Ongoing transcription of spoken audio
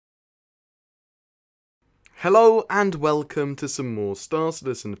Hello and welcome to some more Star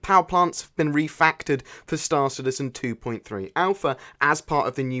Citizen. Power plants have been refactored for Star Citizen 2.3 Alpha as part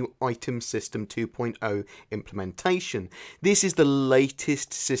of the new Item System 2.0 implementation. This is the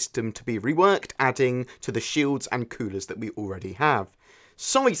latest system to be reworked, adding to the shields and coolers that we already have.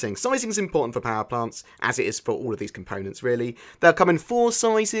 Sizing. Sizing is important for power plants, as it is for all of these components really. They'll come in 4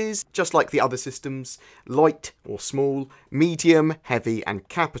 sizes, just like the other systems: light or small, medium, heavy and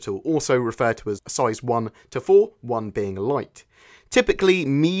capital, also referred to as size 1 to 4, 1 being light. Typically,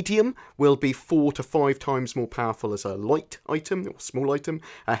 medium will be 4 to 5 times more powerful as a light item or small item.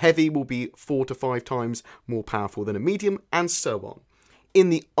 A heavy will be 4 to 5 times more powerful than a medium, and so on. In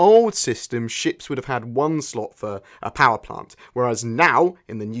the old system, ships would have had 1 slot for a power plant, whereas now,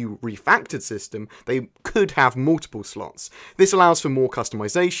 in the new refactored system, they could have multiple slots. This allows for more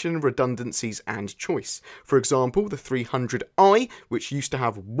customization, redundancies, and choice. For example, the 300i, which used to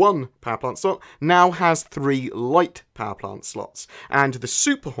have 1 power plant slot, now has 3 light power plant slots, and the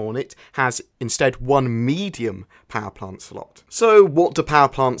Super Hornet has instead 1 medium power plant slot. So what do power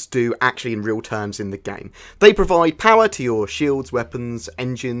plants do actually in real terms in the game? They provide power to your shields, weapons,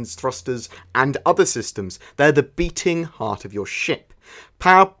 engines, thrusters, and other systems. They're the beating heart of your ship.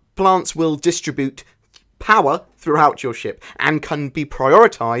 Power plants will distribute power throughout your ship and can be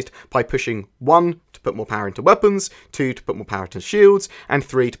prioritized by pushing 1 to put more power into weapons, 2 to put more power into shields, and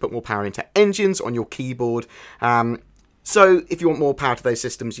 3 to put more power into engines on your keyboard. So if you want more power to those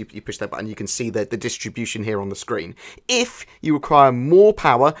systems, you push that button. You can see the distribution here on the screen. If you require more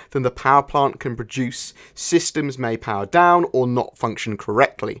power than the power plant can produce, systems may power down or not function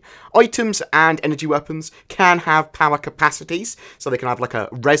correctly. Items and energy weapons can have power capacities, so they can have like a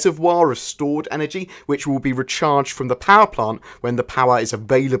reservoir of stored energy, which will be recharged from the power plant when the power is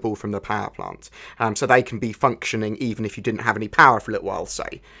available from the power plant. So they can be functioning even if you didn't have any power for a little while,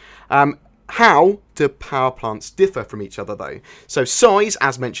 say. How do power plants differ from each other though? So size,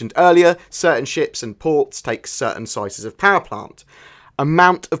 as mentioned earlier, certain ships and ports take certain sizes of power plant.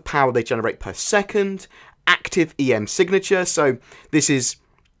 Amount of power they generate per second, active EM signature, so this is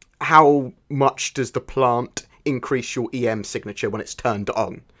how much does the plant increase your EM signature when it's turned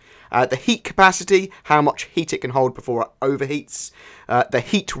on. The heat capacity, how much heat it can hold before it overheats. The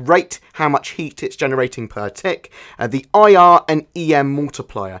heat rate, how much heat it's generating per tick. The IR and EM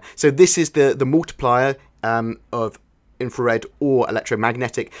multiplier. So this is the multiplier of infrared or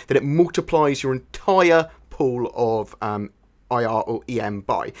electromagnetic, that it multiplies your entire pool of IR or EM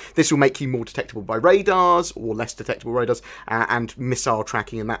by. This will make you more detectable by radars or less detectable radars, and missile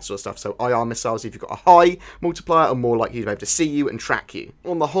tracking and that sort of stuff. So IR missiles, if you've got a high multiplier, are more likely to be able to see you and track you.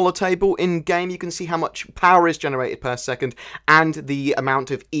 On the holotable in game, you can see how much power is generated per second and the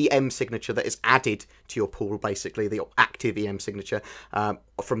amount of EM signature that is added to your pool, basically the active EM signature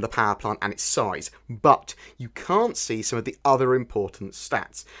from the power plant and its size. But you can't see some of the other important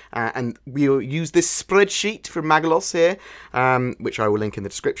stats, and we'll use this spreadsheet from Regulus here, which I will link in the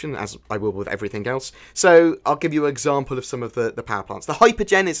description, as I will with everything else. So I'll give you an example of some of the power plants. The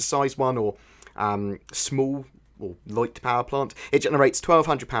Hypergen is a size 1 or small or light power plant. It generates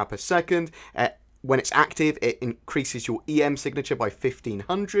 1200 power per second. When it's active, it increases your EM signature by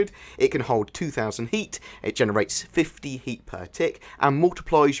 1500. It can hold 2000 heat. It generates 50 heat per tick and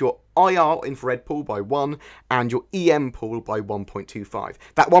multiplies your IR infrared pool by 1 and your EM pool by 1.25.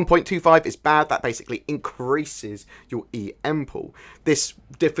 That 1.25 is bad. That basically increases your EM pool. This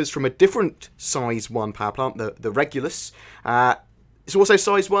differs from a different size 1 power plant, the Regulus. It's also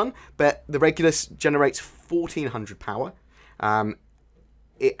size 1, but the Regulus generates 1400 power.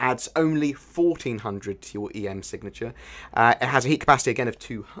 It adds only 1400 to your EM signature. It has a heat capacity again of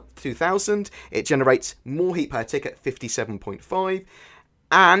 2000. It generates more heat per tick at 57.5.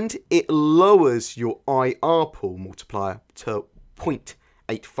 And it lowers your IR pool multiplier to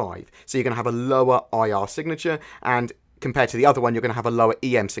 0.85. So you're going to have a lower IR signature, and compared to the other one, you're going to have a lower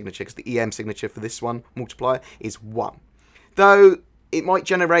EM signature, because the EM signature for this one multiplier is 1. Though it might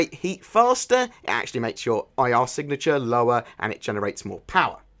generate heat faster, it actually makes your IR signature lower and it generates more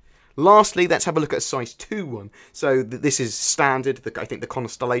power. Lastly, let's have a look at a size 2 one. So this is standard. I think the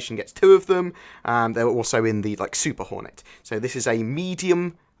Constellation gets 2 of them. They're also in the Super Hornet. So this is a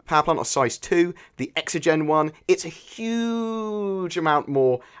medium power plant of size 2. The Exogen one, it's a huge amount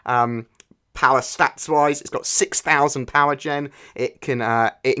more power stats wise. It's got 6000 power gen. It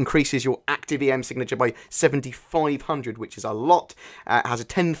increases your active EM signature by 7500, which is a lot. It has a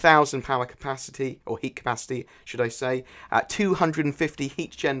 10,000 power capacity, or heat capacity should I say, 250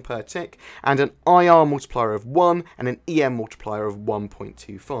 heat gen per tick, and an IR multiplier of 1 and an EM multiplier of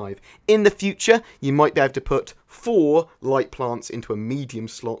 1.25. In the future, you might be able to put 4 light plants into a medium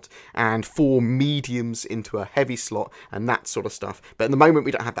slot and 4 mediums into a heavy slot and that sort of stuff. But at the moment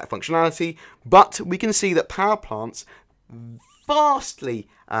we don't have that functionality, but we can see that power plants vastly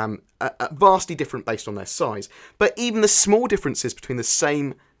different based on their size. But even the small differences between the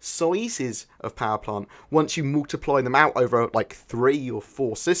same sizes of power plant, once you multiply them out over like 3 or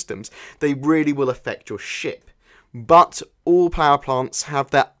 4 systems, they really will affect your ship. But all power plants have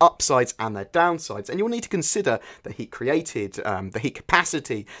their upsides and their downsides, and you'll need to consider the heat created, the heat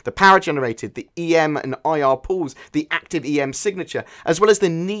capacity, the power generated, the EM and IR pools, the active EM signature, as well as the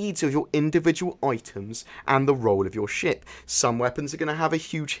needs of your individual items and the role of your ship. Some weapons are going to have a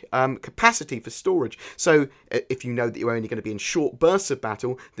huge capacity for storage, so if you know that you're only going to be in short bursts of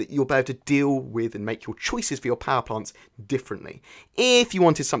battle, that you'll be able to deal with and make your choices for your power plants differently. If you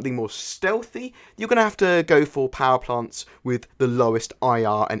wanted something more stealthy, you're going to have to go for power plants with the lowest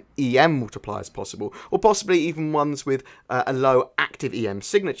IR and EM multipliers possible, or possibly even ones with a low active EM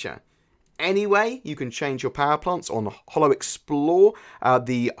signature. Anyway, you can change your power plants on Holo Explore,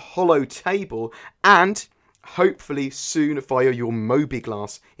 the Holo table, and hopefully soon via your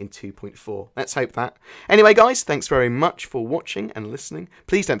Mobi-Glass in 2.4. Let's hope that. Anyway guys, thanks very much for watching and listening.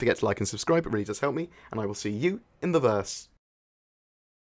 Please don't forget to like and subscribe, it really does help me, and I will see you in the verse.